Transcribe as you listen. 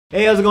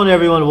Hey, how's it going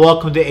everyone?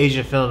 Welcome to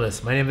Asian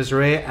Filmist. My name is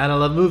Ray and I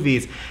love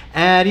movies.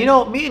 And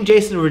me and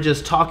Jason were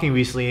just talking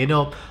recently,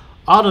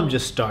 autumn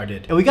just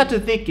started. And we got to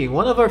thinking,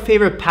 one of our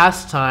favorite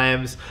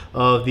pastimes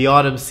of the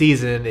autumn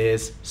season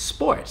is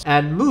sports.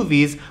 And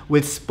movies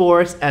with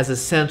sports as a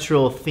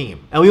central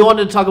theme. And we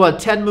wanted to talk about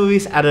 10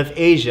 movies out of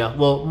Asia,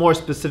 well, more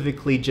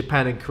specifically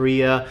Japan and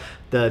Korea,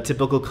 the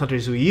typical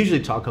countries we usually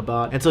talk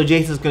about. And so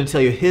Jason's going to tell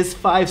you his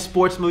 5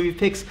 sports movie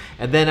picks,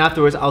 and then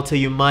afterwards I'll tell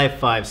you my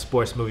 5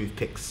 sports movie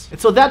picks. And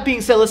so that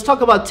being said, let's talk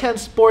about 10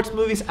 sports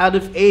movies out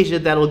of Asia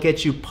that'll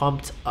get you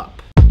pumped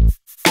up.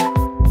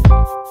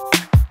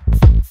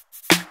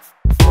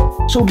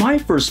 So my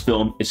first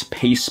film is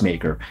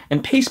Pacemaker,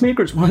 and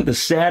Pacemaker is one of the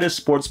saddest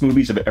sports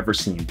movies I've ever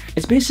seen.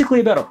 It's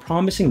basically about a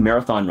promising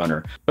marathon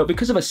runner, but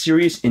because of a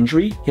serious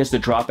injury, he has to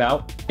drop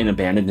out and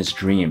abandon his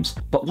dreams.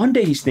 But one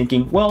day he's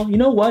thinking, well, you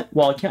know what?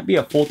 While I can't be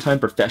a full-time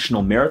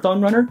professional marathon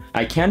runner,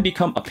 I can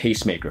become a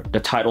pacemaker, the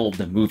title of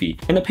the movie.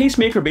 And a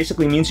pacemaker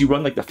basically means you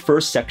run like the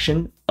first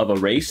section of a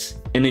race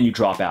and then you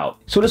drop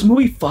out. So this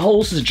movie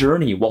follows his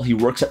journey while he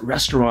works at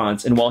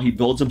restaurants and while he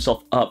builds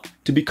himself up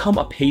to become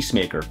a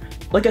pacemaker.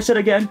 Like I said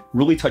again,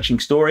 really touching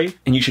story,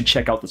 and you should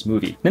check out this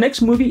movie. The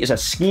next movie is a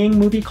skiing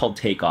movie called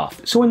Take Off.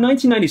 So in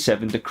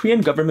 1997, the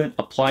Korean government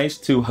applies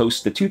to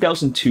host the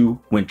 2002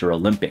 Winter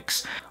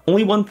Olympics.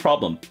 Only one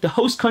problem: the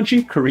host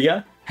country,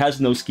 Korea, has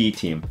no ski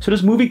team. So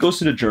this movie goes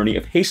through the journey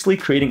of hastily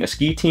creating a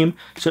ski team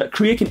so that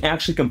Korea can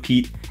actually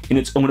compete in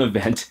its own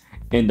event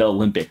in the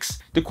Olympics.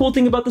 The cool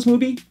thing about this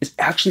movie is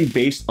actually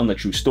based on the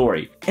true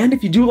story. And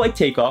if you do like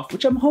Takeoff,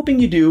 which I'm hoping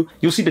you do,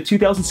 you'll see the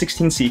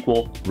 2016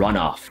 sequel,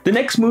 Runoff. The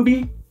next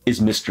movie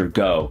is Mr.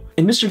 Go.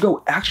 And Mr.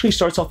 Go actually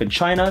starts off in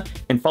China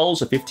and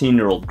follows a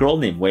 15-year-old girl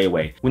named Wei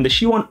Wei. When the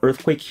Siwon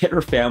earthquake hit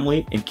her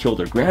family and killed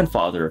her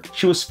grandfather,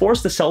 she was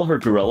forced to sell her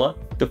gorilla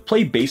to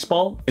play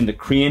baseball in the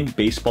Korean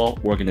Baseball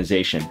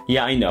Organization.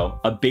 Yeah, I know,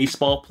 a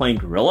baseball playing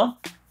gorilla?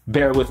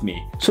 Bear with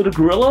me. So the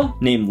gorilla,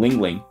 named Ling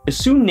Ling, is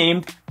soon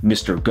named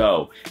Mr.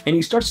 Go, and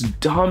he starts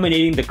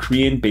dominating the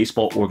Korean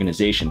Baseball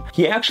Organization.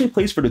 He actually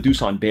plays for the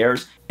Doosan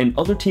Bears, and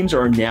other teams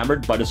are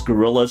enamored by this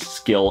gorilla's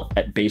skill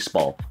at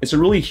baseball. It's a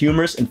really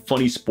humorous and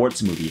funny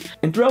sports movie,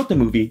 and throughout the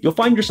movie, you'll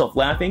find yourself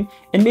laughing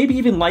and maybe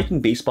even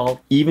liking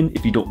baseball even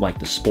if you don't like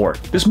the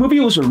sport. This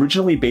movie was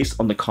originally based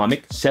on the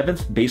comic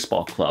 7th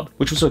Baseball Club,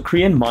 which was a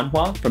Korean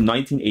manhwa from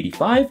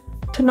 1985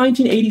 to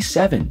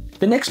 1987.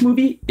 The next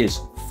movie is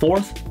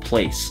Fourth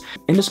Place,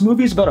 and this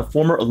movie is about a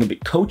former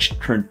Olympic coach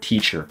turned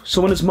teacher.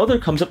 So when his mother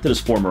comes up to this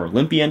former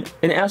Olympian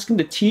and asks him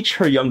to teach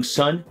her young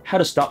son how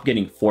to stop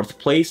getting 4th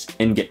place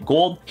and get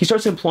gold, he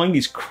starts employing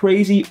these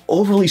crazy,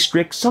 overly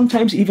strict,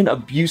 sometimes even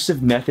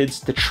abusive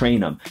methods to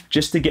train him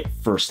just to get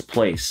 1st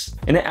place.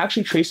 And it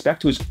actually traced back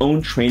to his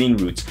own training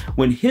roots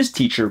when his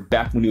teacher,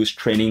 back when he was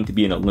training to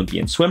be an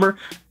Olympian swimmer,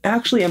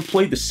 actually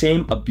employed the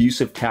same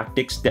abusive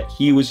tactics that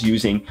he was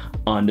using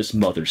on this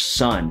mother's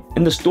son.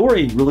 And the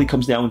story really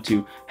comes down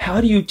to,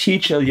 how do you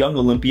teach a young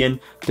Olympian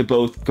to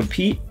both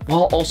compete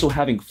while also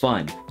having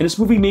fun? And this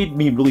movie made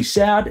me really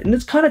sad, and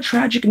it's kind of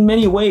tragic in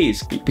many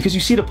ways, because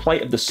you see the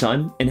plight of the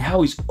son and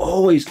how he's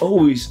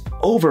always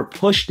over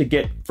pushed to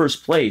get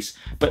 1st place,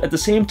 but at the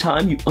same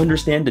time you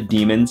understand the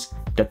demons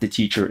that the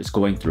teacher is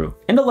going through.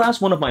 And the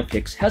last one of my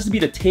picks has to be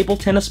the table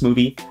tennis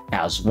movie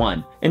As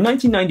One. In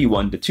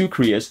 1991, the two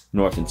Koreas,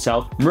 North and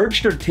South,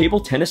 merged their table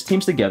tennis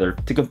teams together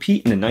to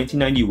compete in the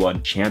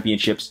 1991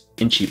 championships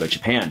in Chiba,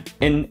 Japan.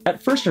 And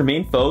at first their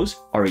main foes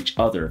are each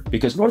other,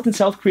 because North and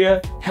South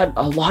Korea had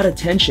a lot of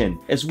tension,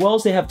 as well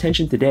as they have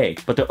tension today.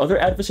 But their other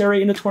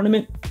adversary in the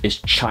tournament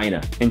is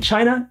China. And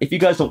China, if you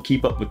guys don't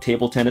keep up with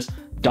table tennis,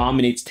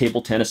 dominates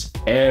table tennis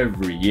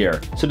every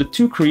year. So the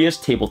two Koreas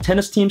table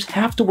tennis teams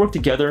have to work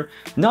together,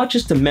 not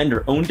just to mend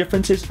their own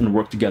differences and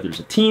work together as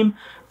a team,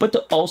 but to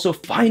also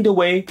find a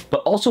way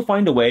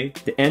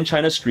to end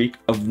China's streak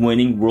of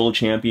winning world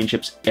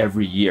championships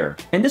every year.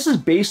 And this is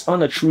based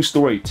on a true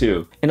story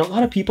too. And a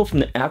lot of people from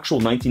the actual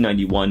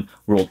 1991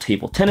 World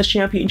Table Tennis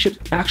Championships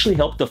actually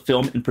helped to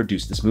film and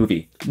produce this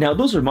movie. Now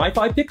those are my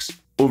 5 picks.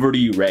 Over to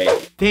you, Ray.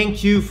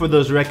 Thank you for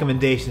those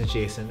recommendations,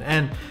 Jason.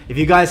 And if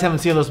you guys haven't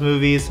seen those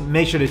movies,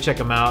 make sure to check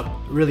them out.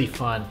 Really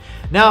fun.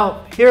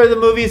 Now, here are the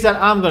movies that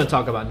I'm going to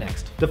talk about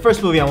next. The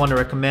first movie I want to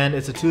recommend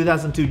is a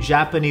 2002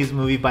 Japanese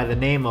movie by the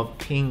name of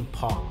Ping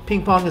Pong.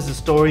 Ping Pong is the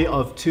story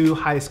of 2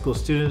 high school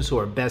students who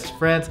are best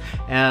friends,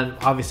 and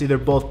obviously they're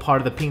both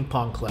part of the ping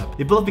pong club.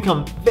 They both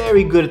become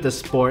very good at the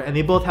sport, and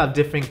they both have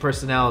differing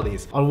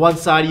personalities. On one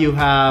side you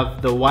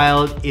have the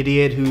wild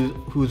idiot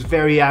who's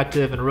very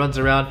active and runs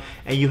around,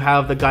 and you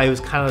have the guy who's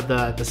kind of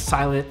the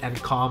silent and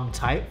calm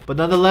type. But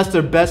nonetheless,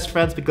 they're best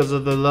friends because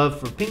of their love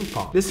for ping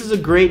pong. This is a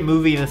great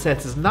movie in a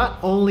sense. It's not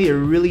only a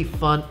really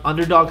fun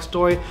underdog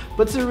story,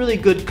 but it's a really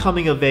good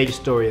coming of age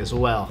story as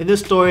well. In this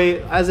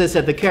story, as I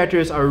said, the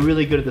characters are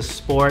really good at the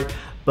sport,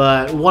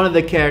 but one of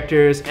the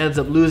characters ends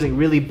up losing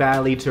really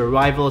badly to a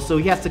rival, so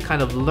he has to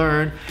kind of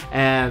learn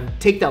and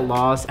take that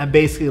loss and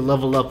basically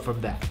level up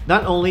from that.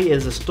 Not only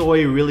is the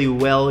story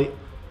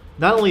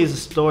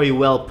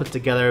well put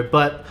together,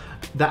 but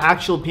the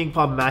actual ping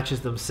pong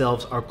matches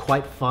themselves are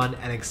quite fun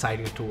and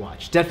exciting to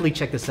watch. Definitely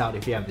check this out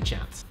if you have the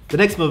chance. The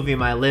next movie on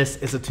my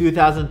list is a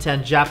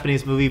 2010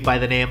 Japanese movie by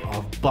the name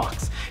of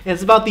Box. And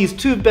it's about these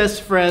two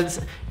best friends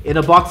in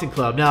a boxing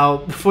club. Now,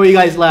 before you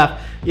guys laugh,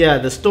 yeah,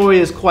 the story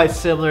is quite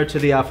similar to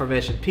the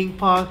aforementioned ping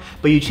pong,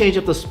 but you change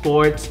up the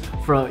sport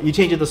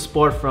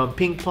from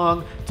ping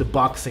pong to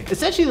boxing.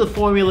 Essentially, the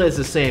formula is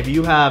the same.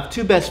 You have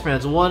two best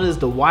friends. One is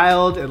the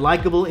wild and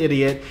likable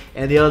idiot,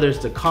 and the other is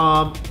the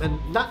calm and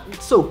not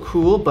so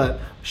cool, but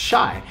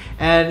shy.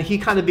 And he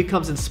kind of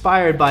becomes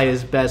inspired by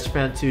his best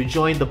friend to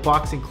join the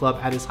boxing club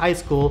at his high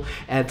school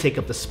and take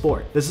up the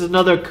sport. This is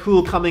another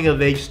cool coming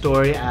of age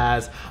story,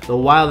 as the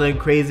wild and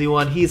crazy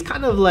one, he's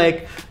kind of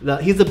like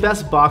he's the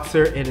best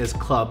boxer in his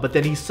club, but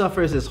then he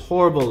suffers this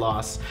horrible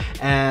loss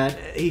and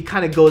he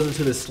kind of goes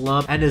into the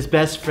slump, and his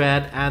best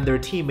friend and their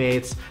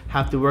teammates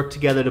have to work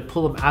together to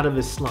pull him out of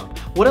his slump.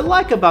 What I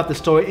like about the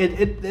story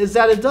is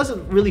that it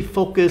doesn't really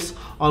focus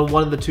on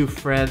one of the two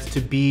friends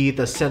to be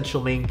the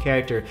central main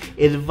character.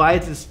 It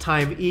divides its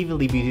time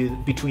evenly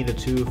between the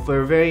two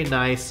for a very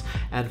nice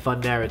and fun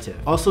narrative.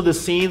 Also, the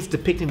scenes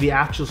depicting the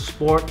actual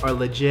sport are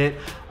legit.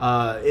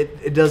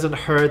 It doesn't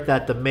hurt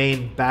that the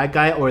main bad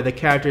guy, or the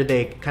character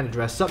they kind of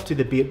dress up to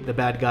the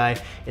bad guy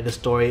in the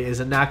story, is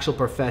an actual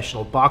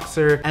professional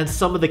boxer, and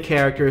some of the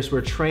characters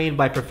were trained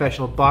by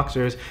professional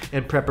boxers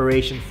in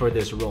preparation for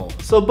this role.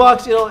 So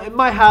Box, it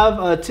might have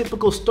a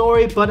typical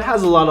story, but it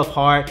has a lot of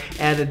heart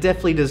and it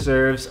definitely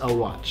deserves a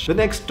watch. The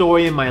next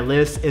story in my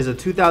list is a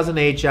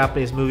 2008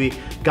 Japanese movie,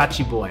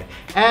 Gachi Boy.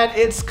 And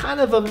it's kind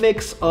of a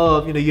mix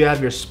of, you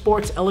have your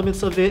sports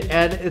elements of it,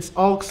 and it's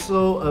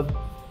also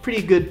a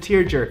pretty good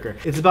tearjerker.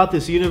 It's about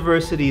this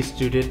university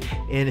student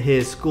in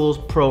his school's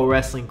pro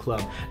wrestling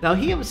club. Now,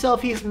 he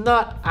himself, he's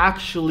not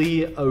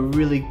actually a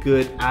really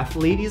good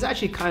athlete. He's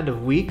actually kind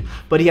of weak,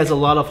 but he has a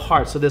lot of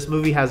heart. So this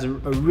movie has a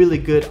really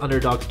good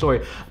underdog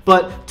story.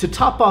 But to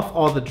top off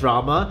all the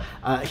drama,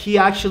 he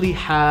actually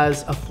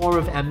has a form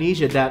of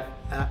amnesia that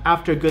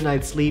after a good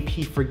night's sleep,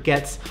 he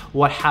forgets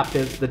what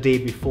happened the day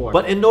before.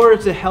 But in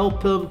order to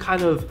help him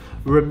kind of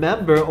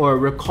remember or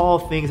recall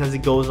things as he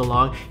goes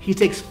along, he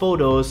takes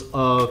photos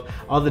of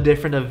all the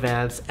different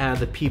events and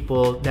the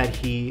people that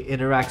he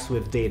interacts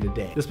with day to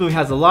day. This movie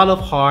has a lot of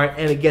heart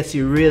and it gets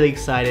you really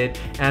excited,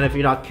 and if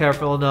you're not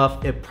careful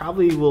enough, it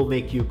probably will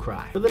make you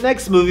cry. For the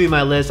next movie on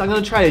my list, I'm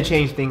going to try to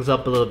change things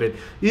up a little bit.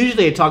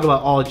 Usually I talk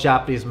about all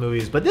Japanese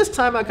movies, but this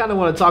time I kind of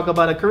want to talk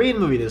about a Korean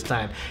movie this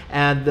time.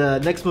 And the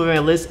next movie on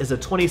my list is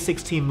a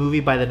 2016 movie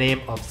by the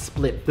name of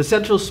Split. The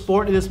central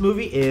sport in this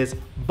movie is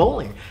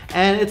bowling,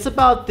 and it's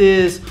about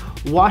this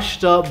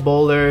washed up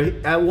bowler.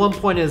 At one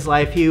point in his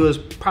life, he was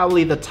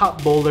probably the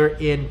top bowler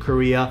in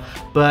Korea,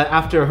 but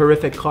after a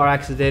horrific car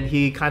accident,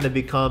 he kind of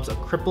becomes a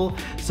cripple.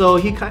 So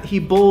he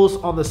bowls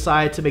on the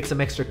side to make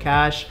some extra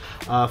cash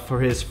for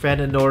his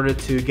friend in order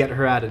to get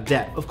her out of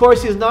debt. Of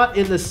course, he's not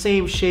in the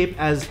same shape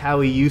as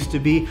how he used to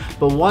be,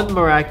 but one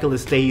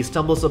miraculous day he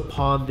stumbles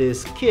upon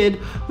this kid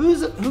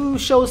who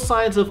shows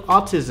signs of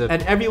autism,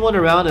 and everyone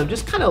around him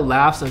just kind of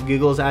laughs and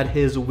giggles at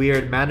his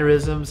weird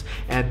mannerisms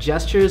and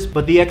gestures.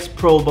 But the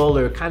ex-pro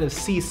bowler kind of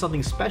sees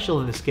something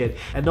special in this kid,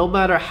 and no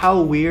matter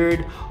how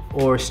weird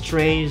or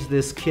strange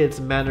this kid's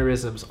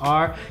mannerisms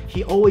are,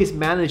 he always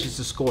manages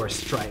to score a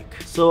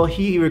strike. So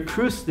he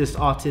recruits this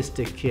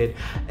autistic kid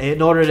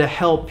in order to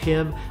help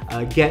him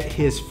get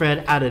his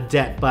friend out of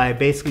debt by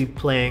basically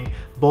playing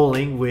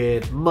bowling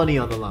with money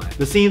on the line.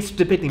 The scenes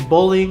depicting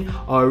bowling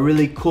are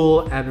really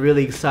cool and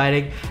really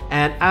exciting,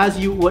 and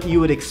what you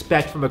would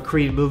expect from a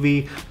Korean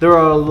movie, there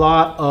are a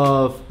lot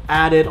of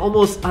added,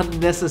 almost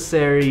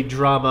unnecessary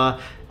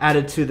drama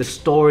added to the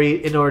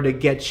story in order to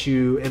get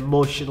you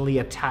emotionally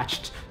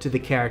attached to the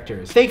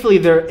characters. Thankfully,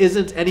 there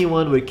isn't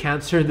anyone with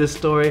cancer in this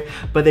story,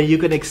 but then you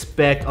can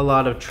expect a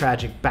lot of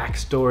tragic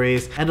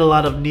backstories and a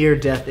lot of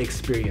near-death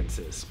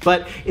experiences.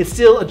 But it's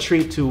still a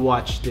treat to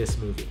watch this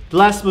movie. The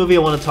last movie I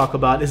want to talk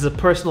about is a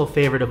personal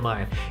favorite of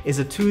mine. It's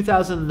a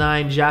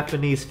 2009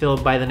 Japanese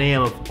film by the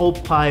name of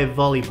Oppai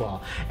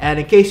Volleyball. And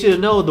in case you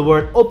don't know, the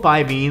word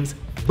oppai means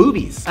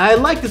boobies. I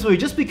like this movie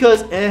just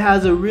because it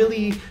has a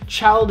really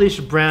childish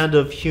brand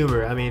of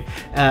humor. I mean,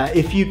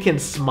 if you can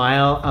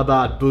smile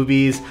about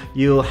boobies,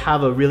 you'll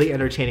have a really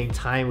entertaining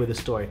time with the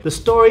story. The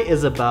story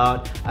is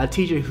about a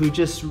teacher who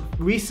just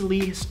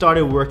recently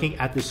started working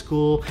at the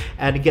school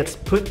and gets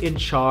put in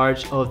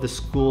charge of the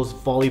school's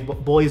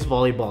boys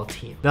volleyball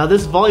team. Now,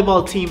 this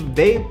volleyball team,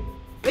 they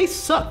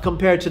suck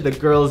compared to the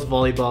girls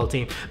volleyball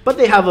team, but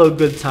they have a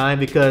good time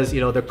because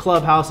their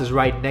clubhouse is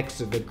right next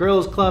to the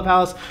girls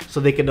clubhouse, so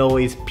they can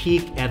always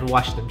peek and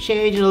watch them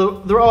change.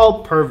 They're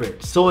all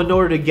perverts, so in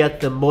order to get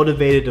them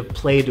motivated to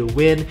play to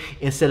win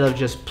instead of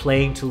just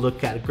playing to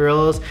look at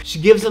girls, she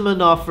gives them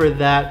an offer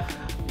that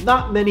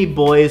not many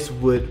boys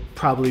would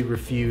probably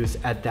refuse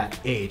at that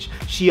age.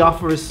 She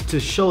offers to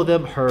show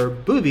them her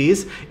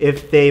boobies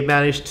if they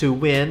manage to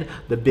win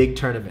the big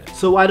tournament.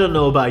 So I don't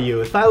know about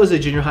you, if I was a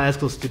junior high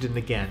school student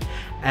again,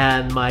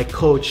 and my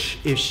coach,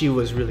 if she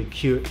was really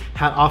cute,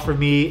 had offered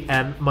me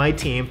and my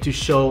team to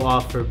show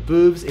off her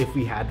boobs if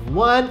we had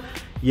won,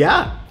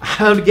 Yeah,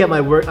 I'll get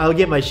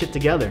my shit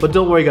together. But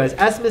don't worry guys,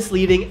 as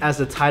misleading as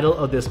the title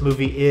of this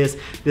movie is,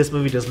 this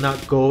movie does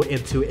not go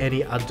into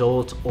any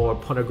adult or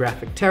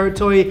pornographic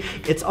territory.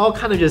 It's all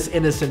kind of just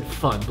innocent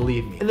fun,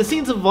 believe me. And the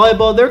scenes of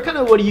volleyball, they're kind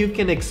of what you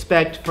can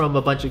expect from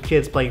a bunch of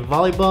kids playing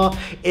volleyball.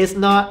 It's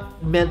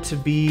not meant to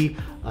be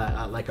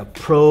like a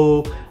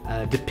pro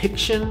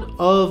depiction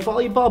of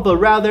volleyball, but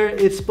rather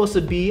it's supposed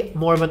to be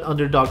more of an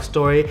underdog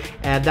story,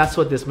 and that's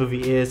what this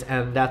movie is,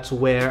 and that's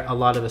where a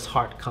lot of his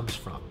heart comes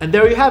from. And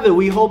there you have it.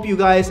 We hope you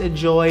guys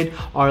enjoyed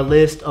our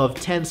list of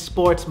 10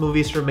 sports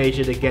movies from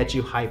Asia to get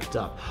you hyped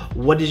up.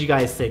 What did you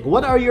guys think?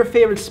 What are your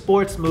favorite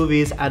sports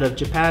movies out of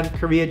Japan,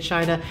 Korea,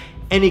 China,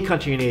 any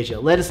country in Asia?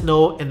 Let us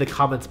know in the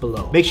comments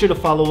below. Make sure to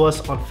follow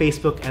us on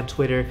Facebook and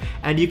Twitter,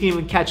 and you can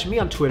even catch me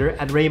on Twitter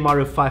at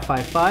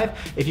RayMaru555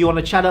 if you want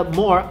to chat up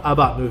more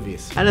about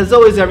movies. And as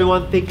always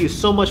everyone, thank you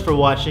so much for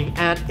watching,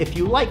 and if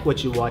you like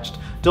what you watched,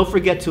 don't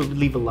forget to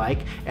leave a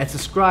like and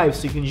subscribe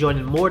so you can join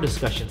in more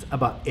discussions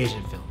about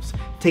Asian films.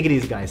 Take it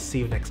easy guys, see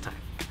you next time.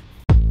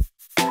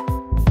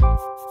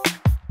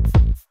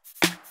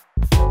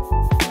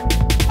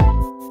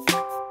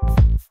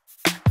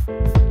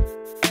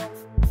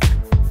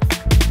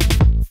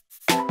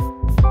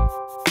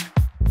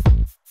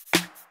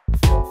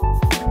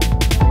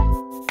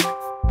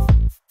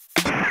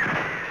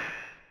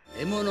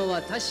 獲物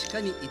は確か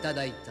にいた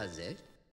だいたぜ。